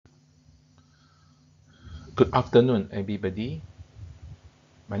Good afternoon, everybody.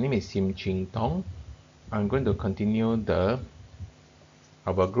 My name is Ching Tong. I'm going to continue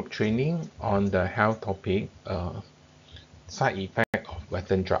our group training on the health topic, side effect of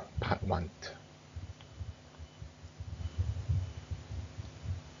Western drug, part 1.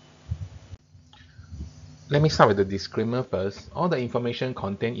 Let me start with the disclaimer first. All the information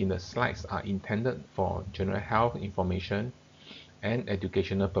contained in the slides are intended for general health information and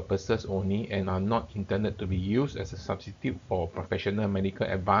educational purposes only and are not intended to be used as a substitute for professional medical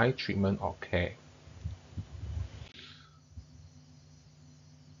advice, treatment, or care.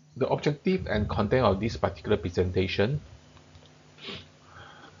 The objective and content of this particular presentation.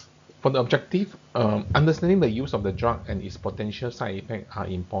 For the objective, understanding the use of the drug and its potential side effects are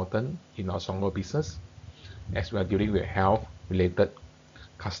important in our stronger business as we are dealing with health-related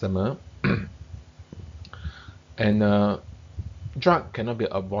customer. And drug cannot be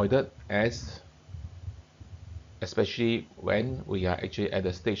avoided especially when we are actually at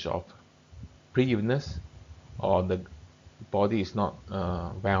the stage of pre-illness or the body is not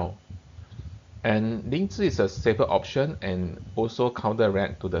well. And Lingzhi is a safer option and also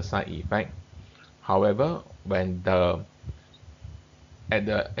counteract to the side effect. However, when at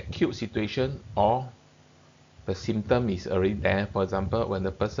the acute situation or the symptom is already there, for example, when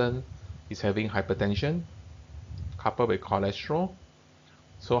the person is having hypertension coupled with cholesterol,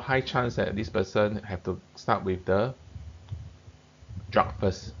 so high chance that this person have to start with the drug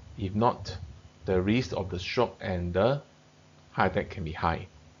first. If not, the risk of the stroke and the heart attack can be high.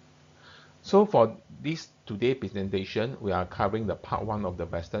 So for this today presentation, we are covering the part 1 of the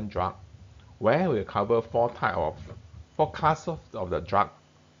Western drug, where we cover four classes of the drug.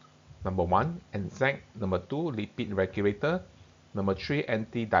 Number 1, NSAID. Number 2, lipid regulator. Number 3,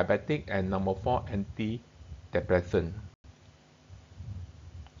 antidiabetic. And number 4, antidepressant.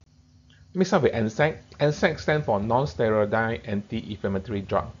 Let me start with NSAID. NSAID stands for Nonsteroidal Anti-Inflammatory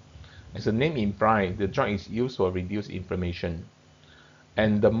Drug. As the name implies, the drug is used to reduce inflammation.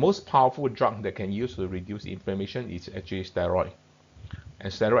 And the most powerful drug that can use to reduce inflammation is actually steroid.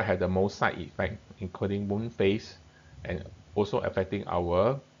 And steroid have the most side effect, including wound phase and also affecting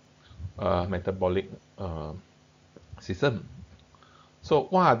our metabolic system. So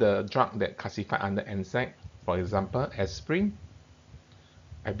what are the drugs that classify under NSAID? For example, aspirin,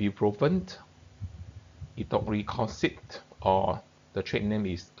 Ibuprofen, Etoricoxib, or the trade name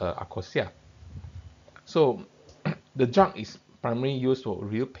is Acosia. So the drug is primarily used for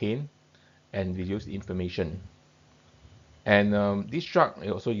relieve pain and reduce inflammation. And this drug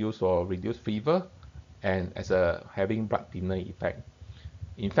is also used for reduce fever and as a having blood thinner effect.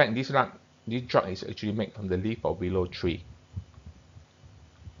 In fact, this drug is actually made from the leaf of willow tree.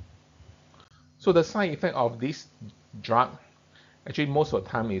 So the side effect of this drug, actually most of the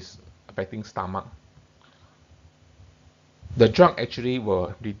time is affecting stomach. The drug actually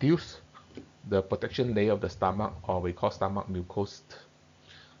will reduce the protection layer of the stomach, or we call stomach mucosa.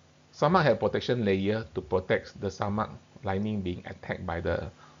 Stomach have protection layer to protect the stomach lining being attacked by the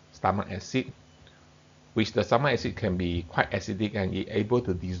stomach acid, which the stomach acid can be quite acidic and is able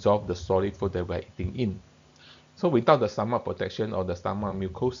to dissolve the solid food that we're eating in. So without the stomach protection or the stomach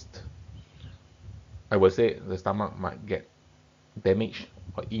mucosa, I would say the stomach might get damaged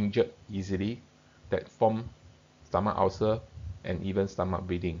or injured easily, that form stomach ulcer and even stomach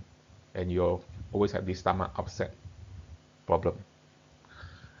bleeding, and you'll always have this stomach upset problem.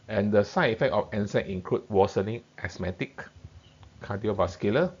 And the side effect of NSAID include worsening asthmatic,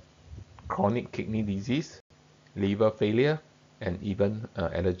 cardiovascular, chronic kidney disease, liver failure, and even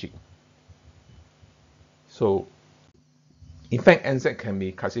allergic. So in fact, NSAID can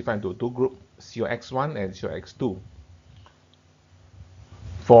be classified into two groups, COX1 and COX2.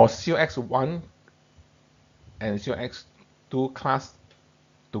 For COX1 and COX2 class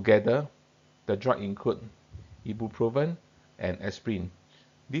together, the drug include Ibuprofen and Aspirin.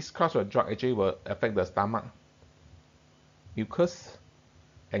 This class of drug actually will affect the stomach mucus,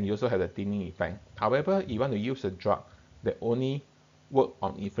 and you also have the thinning effect. However, if you want to use a drug that only work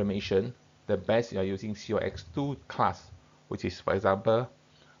on inflammation, the best you are using COX2 class, which is, for example,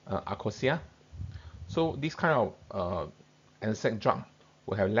 Acosia. So this kind of NSAID drug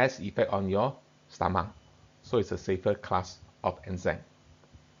will have less effect on your stomach. So it's a safer class of NSAID.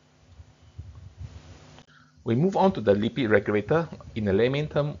 We move on to the lipid regulator. In the layman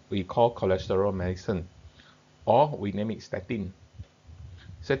term, we call cholesterol medicine, or we name it statin.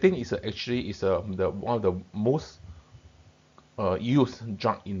 Statin is actually one of the most used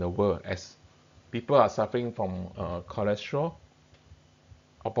drug in the world, as people are suffering from cholesterol.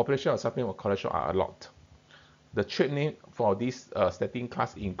 Our population are suffering from cholesterol are a lot. The trade name for this statin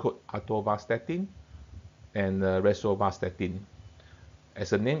class include atorvastatin, and rosuvastatin.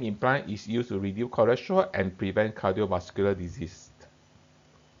 As the name implies, is used to reduce cholesterol and prevent cardiovascular disease.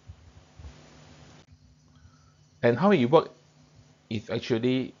 And how it works is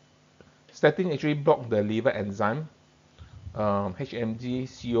actually statin actually block the liver enzyme HMG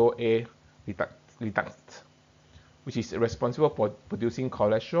CoA reduct, which is responsible for producing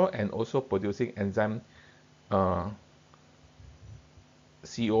cholesterol and also producing enzyme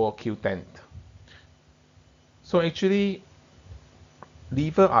CoQ10. So actually,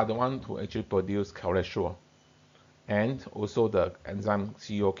 liver are the one who actually produce cholesterol and also the enzyme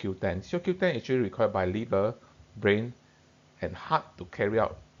CoQ10. CoQ10 actually required by liver, brain, and heart to carry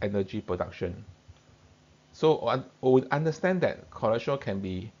out energy production. So we understand that cholesterol can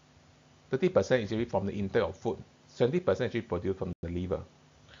be 30% actually from the intake of food, 70% actually produced from the liver.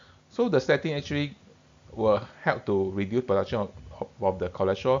 So the statin actually will help to reduce production of the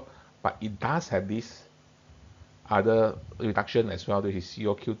cholesterol, but it does have this other reduction as well, which is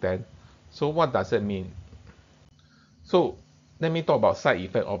CoQ10. So what does it mean? So let me talk about side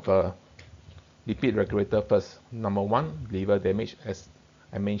effect of a lipid regulator first. Number one, liver damage, as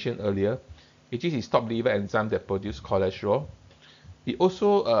I mentioned earlier. It is stop liver enzyme that produce cholesterol. It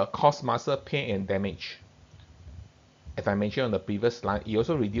also cause muscle pain and damage. As I mentioned on the previous slide, it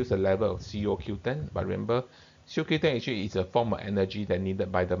also reduces the level of CoQ10. But remember, CoQ10 actually is a form of energy that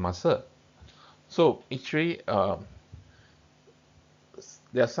needed by the muscle. So actually, there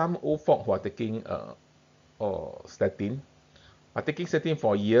are some old folk who are taking statin. But taking statin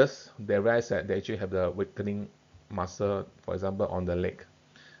for years, they realize that they actually have the weakening muscle, for example, on the leg.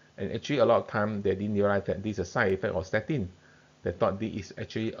 And actually, a lot of time they didn't realize that this is a side effect of statin. They thought this is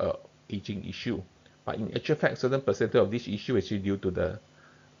actually a aging issue. But in actual fact, certain percentage of this issue is actually due to the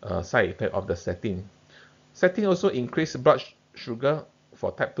side effect of the statin. Statin also increase blood sugar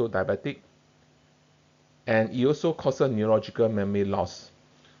for type 2 diabetic, and it also causes neurological memory loss.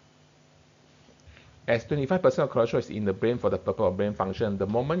 As 25% of cholesterol is in the brain for the purpose of brain function, the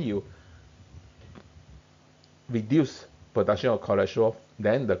moment you reduce production of cholesterol,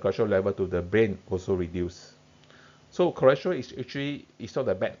 then the cholesterol level to the brain also reduce. So cholesterol is actually not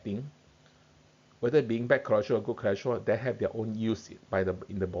a bad thing. Whether being bad cholesterol or good cholesterol, they have their own use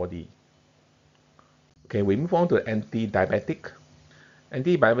in the body. Okay, we move on to anti-diabetic.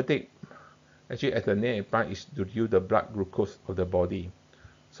 Anti-diabetic, actually as the name implies, is to reduce the blood glucose of the body.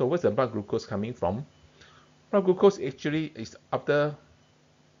 So where's the blood glucose coming from? Blood glucose actually is after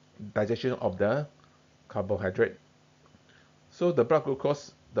digestion of the carbohydrate. So the blood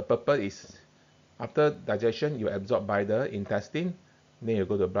glucose, the purpose is after digestion, you absorb by the intestine, then you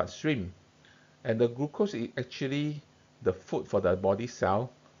go to the bloodstream. And the glucose is actually the food for the body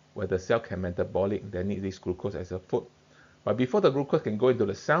cell, where the cell can metabolic. They need this glucose as a food. But before the glucose can go into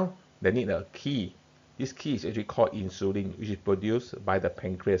the cell, they need a key. This key is actually called insulin, which is produced by the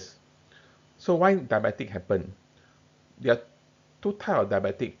pancreas. So why diabetic happen? There are two types of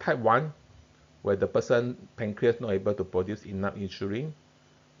diabetic. Type 1, where the person pancreas not able to produce enough insulin.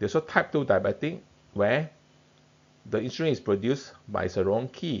 There's also type 2 diabetic, where the insulin is produced by its wrong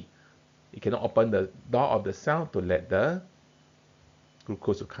key. It cannot open the door of the cell to let the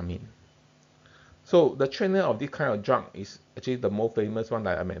glucose to come in. So the trainer of this kind of drug is actually the most famous one,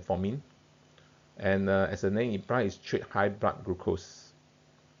 like metformin. And as the name implies, it treats high blood glucose.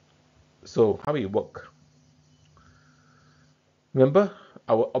 So how it work? Remember,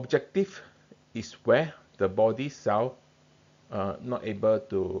 our objective is where the body cell not able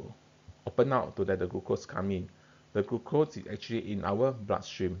to open out to let the glucose come in. The glucose is actually in our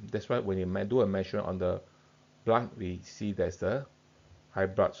bloodstream. That's why when you do a measurement on the blood, we see there's a high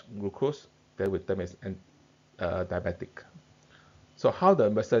blood glucose that we term as diabetic. So how the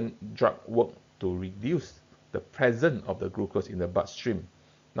medicine drug work to reduce the presence of the glucose in the bloodstream?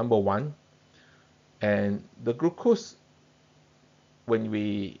 Number one, and the glucose, when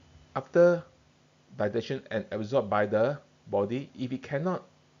we after digestion and absorbed by the body, if it cannot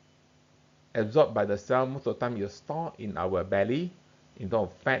absorbed by the cell, most of the time it's stored in our belly in terms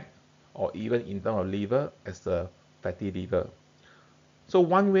of fat, or even in terms of liver as a fatty liver. So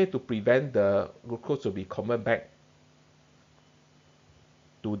one way to prevent the glucose to be converted back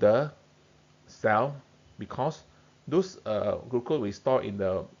to the cell, because those glucose we store in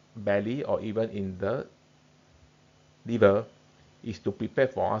the belly or even in the liver, is to prepare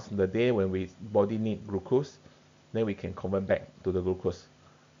for us the day when we body need glucose, then we can convert back to the glucose.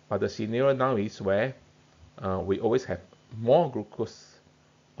 But the scenario now is where we always have more glucose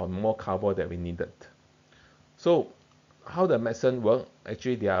or more carbo that we needed. So how the medicine work?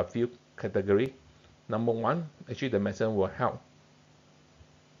 Actually, there are a few categories. Number one, actually the medicine will help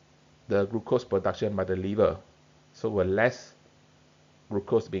the glucose production by the liver, so with less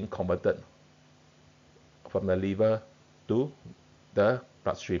glucose being converted from the liver to the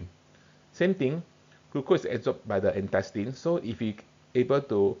bloodstream. Same thing, glucose is absorbed by the intestine, so if you able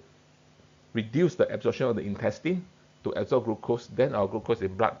to reduce the absorption of the intestine to absorb glucose, then our glucose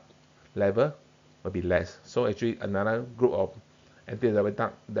in blood level will be less. So actually another group of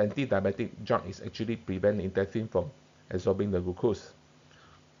antidiabetic drug is actually prevent the intestine from absorbing the glucose.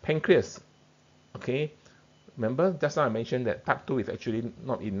 Pancreas, okay, remember just now I mentioned that type 2 is actually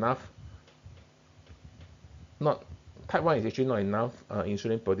not enough, type 1 is actually not enough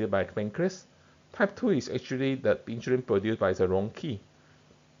insulin produced by pancreas. Type 2 is actually the insulin produced by the wrong key.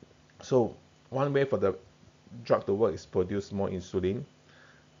 So one way for the drug to work is produce more insulin.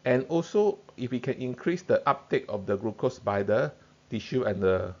 And also, if we can increase the uptake of the glucose by the tissue and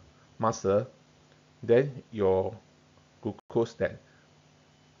the muscle, then your glucose that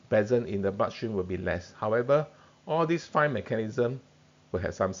present in the bloodstream will be less. However, all these 5 mechanisms will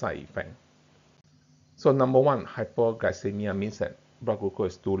have some side effect. So number 1, hypoglycemia means that blood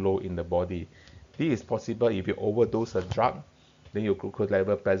glucose is too low in the body. This is possible if you overdose a drug, then your glucose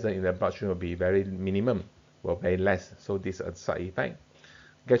level present in the bloodstream will be very minimum, or very less. So this is a side effect.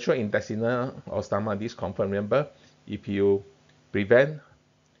 Gastrointestinal or stomach discomfort. Remember, if you prevent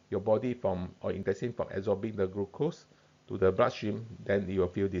your body from or intestine from absorbing the glucose to the bloodstream, then you will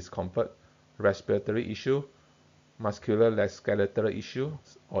feel discomfort. Respiratory issue, musculoskeletal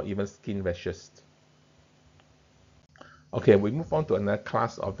issues, or even skin rashes. Okay, we move on to another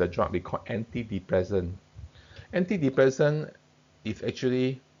class of the drug we call antidepressant. Antidepressant is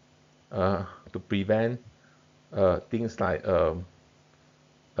actually to prevent things like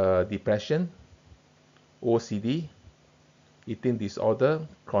depression, OCD, eating disorder,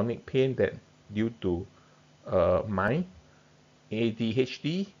 chronic pain that due to mind,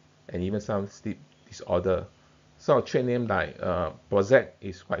 ADHD, and even some sleep disorder. So a trade name like Prozac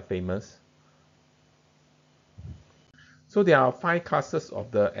is quite famous. So there are 5 classes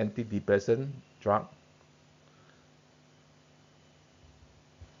of the antidepressant drug.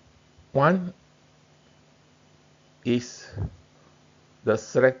 One is the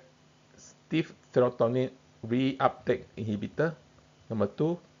selective serotonin reuptake inhibitor. Number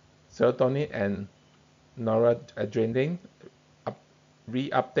 2, serotonin and noradrenaline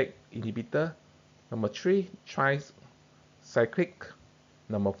reuptake inhibitor. Number 3, tricyclic.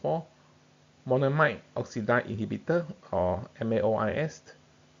 Number 4, monoamide oxidase inhibitor, or MAOIs.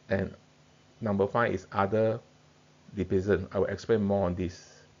 And number 5 is other depressant. I will explain more on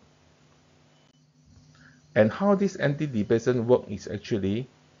this. And how this antidepressant work is actually,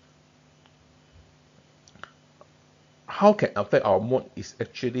 how can affect our mood is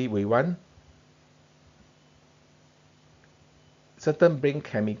actually we want certain brain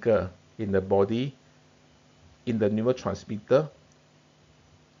chemical in the body, in the neurotransmitter,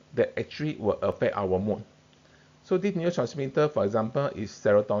 that actually will affect our mood. So this neurotransmitter, for example, is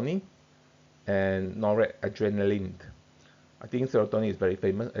serotonin and noradrenaline. I think serotonin is very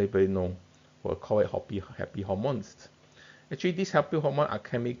famous, everybody know. We'll call it happy hormones. Actually, these happy hormones are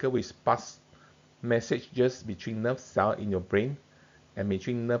chemicals which pass messages between nerve cells in your brain and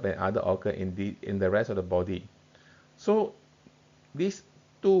between nerve and other organs in the rest of the body. So these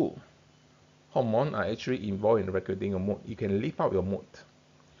 2 hormones are actually involved in regulating your mood. You can lift up your mood.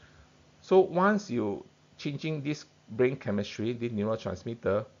 So once you changing this brain chemistry, this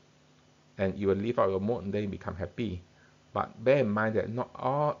neurotransmitter, and you will lift up your mood, and then you become happy. But bear in mind that not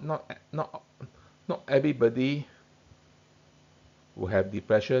everybody will have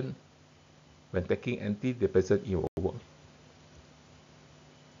depression when taking antidepressant in work.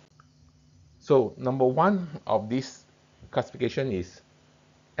 So number 1 of this classification is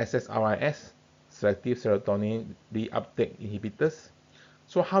SSRIs, selective serotonin reuptake inhibitors.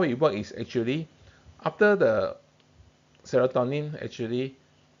 So how it works is actually, after the serotonin actually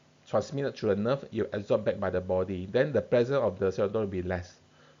transmitted through the nerve, you absorb back by the body, then the presence of the serotonin will be less.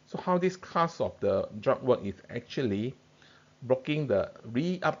 So how this class of the drug work is actually blocking the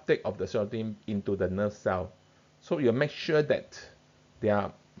reuptake of the serotonin into the nerve cell. So you make sure that there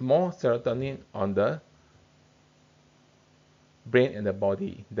are more serotonin on the brain and the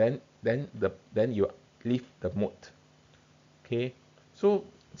body, then you lift the mood. Okay, so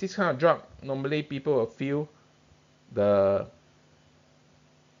this kind of drug, normally people will feel the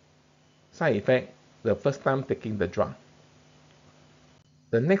side effect the first time taking the drug.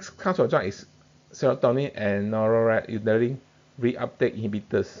 The next class of drug is serotonin and noradrenaline reuptake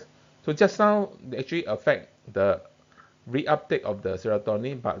inhibitors. So just now they actually affect the reuptake of the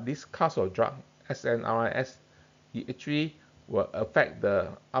serotonin, but this class of drug, SNRIs, it actually will affect the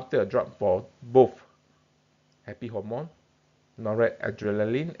uptake of drug for both happy hormone,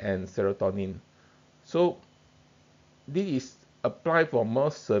 noradrenaline, and serotonin. So this is applied for more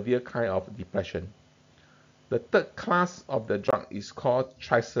severe kind of depression. The third class of the drug is called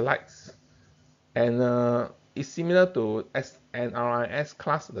tricyclics, and it's similar to SNRIs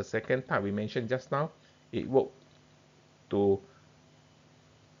class, the second type we mentioned just now. It works to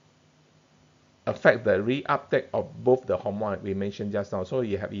affect the reuptake of both the hormone we mentioned just now. So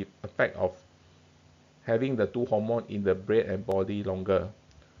you have the effect of having the two hormones in the brain and body longer.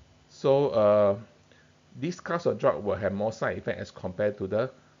 So this class of drug will have more side effects as compared to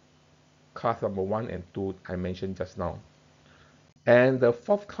the class number 1 and 2 I mentioned just now. And the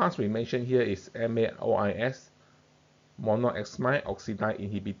fourth class we mentioned here is MAOIs, monoamide oxidase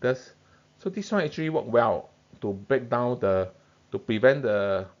inhibitors. So this one actually work well to break down to prevent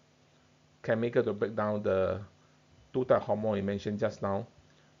the chemical to break down the two-type hormone we mentioned just now.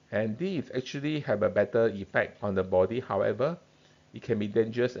 And these actually have a better effect on the body. However, it can be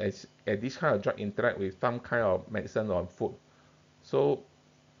dangerous as this kind of drug interact with some kind of medicine or food. So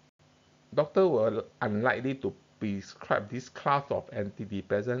doctor will unlikely to prescribe this class of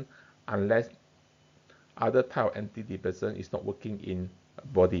antidepressant unless other type of antidepressant is not working in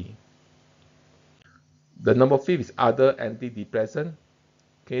body. The number 5 is other antidepressant.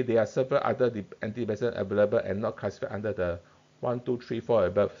 Okay, there are several other antidepressants available and not classified under the 1, 2, 3, 4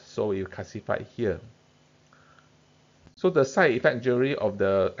 above, so we classify here. So the side effect generally of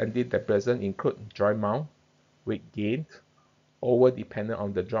the antidepressant include dry mouth, weight gain, over dependent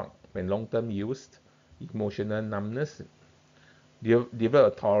on the drug when long-term used, emotional numbness,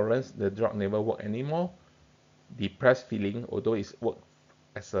 develop tolerance, the drug never work anymore, depressed feeling, although it's work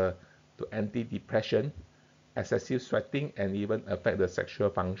as a to anti-depression, excessive sweating, and even affect the sexual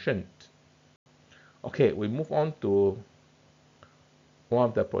function. Okay, we move on to one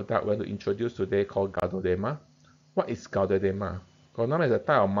of the products we're going to introduce today called Ganoderma. What is Ganoderma? Ganoderma is a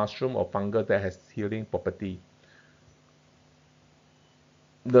type of mushroom or fungus that has healing property.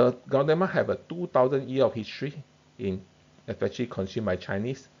 The Ganoderma have a 2,000 year of history in especially consumed by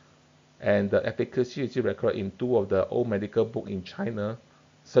Chinese, and the efficacy is recorded in 2 of the old medical books in China,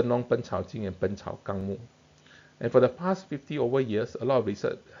 Shen Long Ben Cao Jing and Ben Cao Gang Mu. And for the past 50 over years, a lot of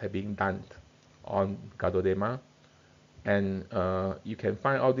research have been done on Ganoderma, and you can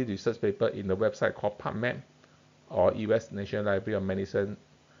find all these research papers in the website called PubMed or US National Library of Medicine,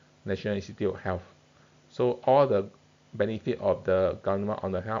 National Institute of Health. So all the benefit of the Ganoderma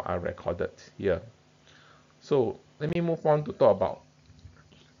on the health are recorded here. So let me move on to talk about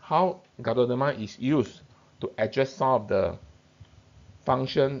how Ganoderma is used to address some of the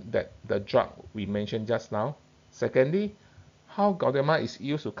function that the drug we mentioned just now. Secondly, how Ganoderma is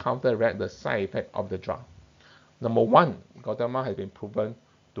used to counteract the side effect of the drug. Number 1, Ganoderma has been proven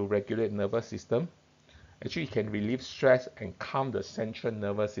to regulate nervous system. Actually, it can relieve stress and calm the central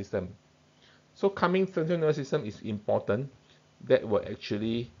nervous system. So calming central nervous system is important. That will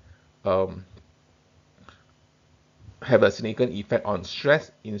actually have a significant effect on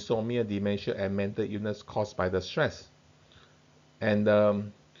stress, insomnia, dementia, and mental illness caused by the stress.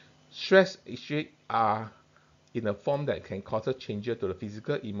 And stress actually are in a form that can cause a changes to the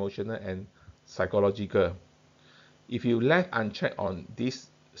physical, emotional, and psychological. If you left unchecked on this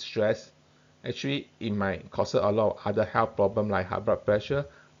stress, actually it might cause a lot of other health problems like high blood pressure,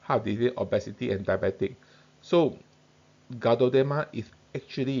 heart disease, obesity, and diabetic. So Ganoderma is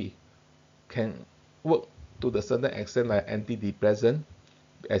actually can work to the certain extent like antidepressant,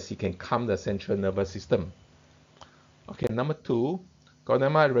 as it can calm the central nervous system. Okay, number 2,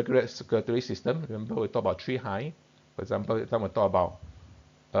 Ganoderma regulates circulatory system. Remember we talked about 3 high. For example, we talk about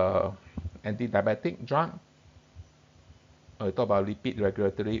anti-diabetic drug. We talk about lipid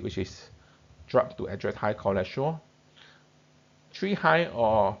regulatory, which is drug to address high cholesterol. 3 high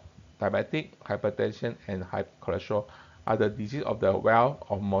or diabetic, hypertension, and high cholesterol are the disease of the wealth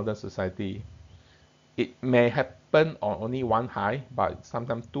of modern society. It may happen on only 1 high, but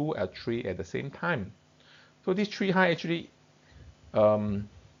sometimes 2 or 3 at the same time. So these 3 high actually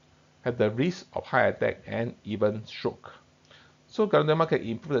have the risk of heart attack and even stroke. So Ganoderma can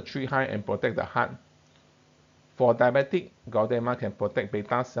improve the 3 high and protect the heart. For diabetic, Ganoderma can protect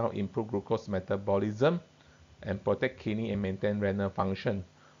beta cell, improve glucose metabolism, and protect kidney and maintain renal function.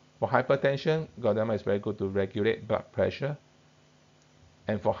 For hypertension, Ganoderma is very good to regulate blood pressure.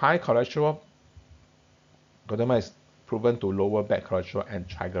 And for high cholesterol, Ganoderma is proven to lower bad cholesterol and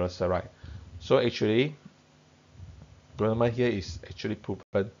triglyceride. So actually, Ganoderma here is actually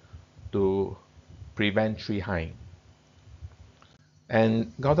proven to prevent 3 high.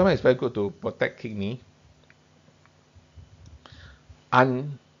 And Ganoderma is very good to protect kidney.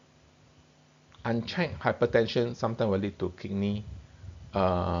 Unchecked hypertension sometimes will lead to kidney,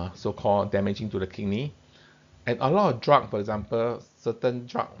 so-called damaging to the kidney. And a lot of drug, for example, certain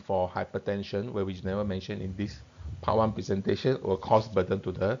drug for hypertension, where we never mentioned in this part 1 presentation, will cause burden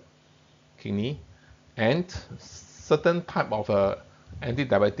to the kidney. And certain type of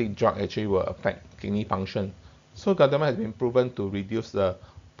anti-diabetic drug actually will affect kidney function. So Ganoderma has been proven to reduce the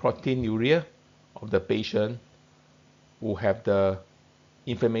proteinuria of the patient who have the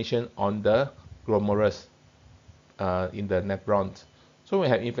inflammation on the glomerulus in the nephrons. So we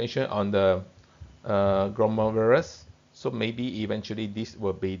have inflammation on the glomerulus, so maybe eventually this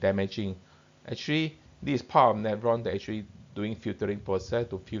will be damaging. Actually, this part of nephron that actually doing filtering process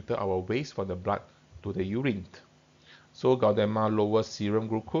to filter our waste from the blood to the urine. So Ganoderma lowers serum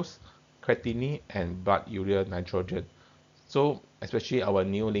glucose, creatinine, and blood urea nitrogen. So especially our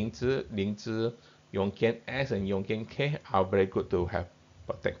new Lingzhi, Yongtian S and Yongtian K are very good to have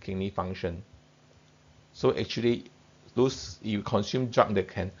protect kidney function. So actually, those you consume drug that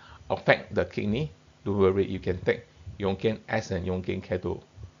can affect the kidney, don't worry, you can take Yongtian S and Yongtian K to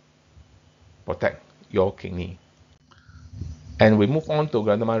protect your kidney. And we move on to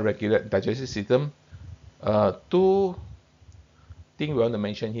Ganoderma regulate digestive system. Two things we want to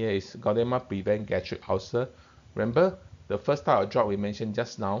mention here is Ganoderma prevent gastric ulcer. Remember the first type of drug we mentioned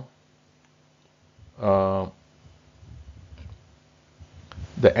just now, the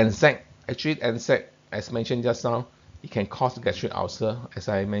NSAID. Actually, NSAID, as mentioned just now, it can cause gastric ulcer. As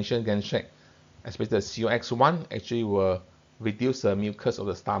I mentioned, NSAID, especially the COX-1, actually will reduce the mucus of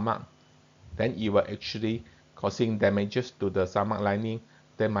the stomach. Then it will actually causing damages to the stomach lining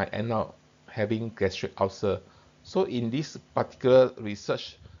that might end up having gastric ulcer. So in this particular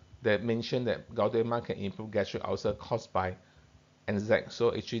research that mentioned that Ganoderma can improve gastric ulcer caused by NSAID.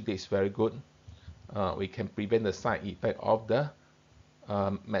 So actually this is very good. We can prevent the side effect of the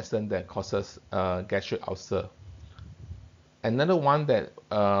medicine that causes gastric ulcer. Another one that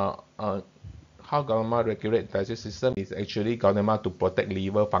how Ganoderma regulate digestive system is actually Ganoderma to protect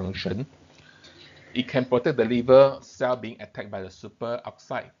liver function. It can protect the liver cell being attacked by the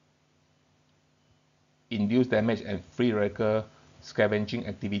superoxide, induce damage and free radical scavenging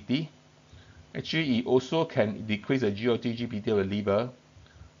activity. Actually, it also can decrease the GOT-GPT of the liver,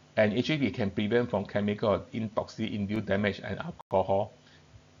 and actually it can prevent from chemical or intoxic induced damage and alcohol,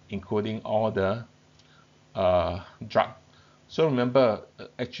 including all the drug. So remember,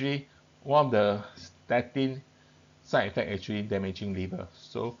 actually one of the statin side effect actually damaging liver.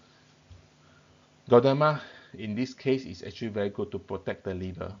 So Ganoderma in this case is actually very good to protect the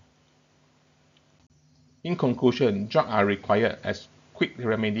liver. In conclusion, drugs are required as quick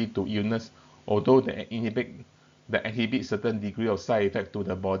remedy to illness, although they inhibit certain degree of side effect to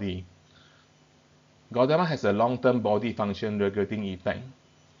the body. Ganoderma has a long-term body function regulating effect.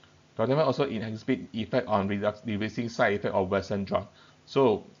 Ganoderma also exhibit effect on reducing side effect of Western drug.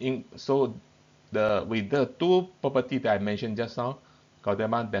 So with the two properties that I mentioned just now,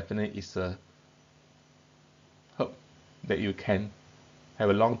 Ganoderma definitely is a herb that you can have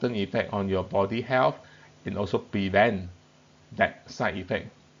a long-term effect on your body health and also prevent that side effect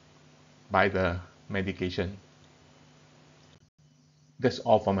by the medication. That's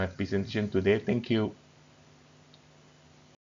all for my presentation today. Thank you.